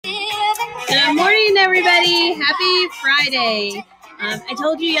morning, everybody. Happy Friday. I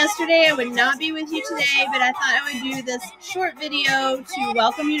told you yesterday I would not be with you today, but I thought I would do this short video to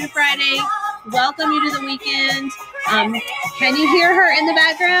welcome you to Friday, welcome you to the weekend. Can you hear her in the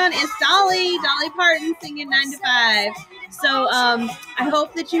background? It's Dolly Parton singing 9 to 5. So I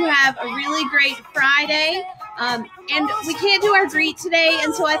hope that you have a really great Friday. And we can't do our greet today,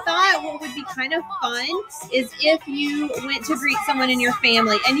 and so I thought what would be kind of fun is if you went to greet someone in your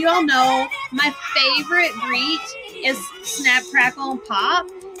family. And you all know my favorite greet is snap, crackle, and pop.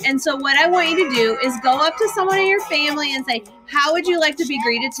 And so what I want you to do is go up to someone in your family and say, how would you like to be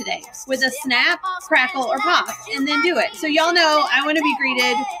greeted today? With a snap, crackle, or pop? And then do it. So y'all know I want to be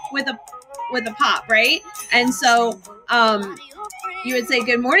greeted with a pop, right? And so you would say,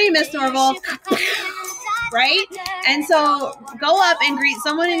 good morning, Miss Norval. Right? And so go up and greet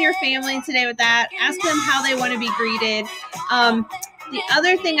someone in your family today with that. Ask them how they want to be greeted. The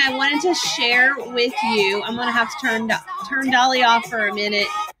other thing I wanted to share with you, I'm going to have to turn Dolly off for a minute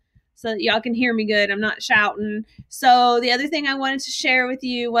so that y'all can hear me good. I'm not shouting. So the other thing I wanted to share with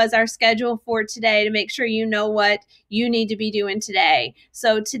you was our schedule for today to make sure you know what you need to be doing today.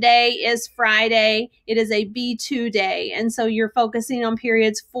 So today is Friday. It is a B2 day. And so you're focusing on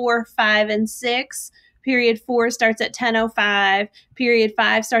periods 4, 5, and 6. Period 4 starts at 10:05, period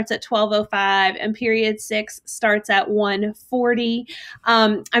 5 starts at 12:05, and period 6 starts at 1:40.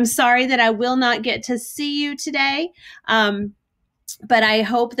 I'm sorry that I will not get to see you today, but I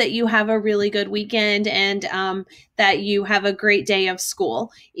hope that you have a really good weekend and that you have a great day of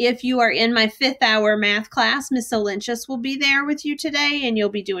school. If you are in my 5th hour math class, Miss Olentius will be there with you today, and you'll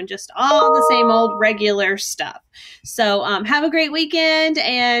be doing just all the same old regular stuff. So have a great weekend,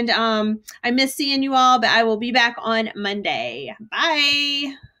 and I miss seeing you all, but I will be back on Monday.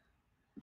 Bye.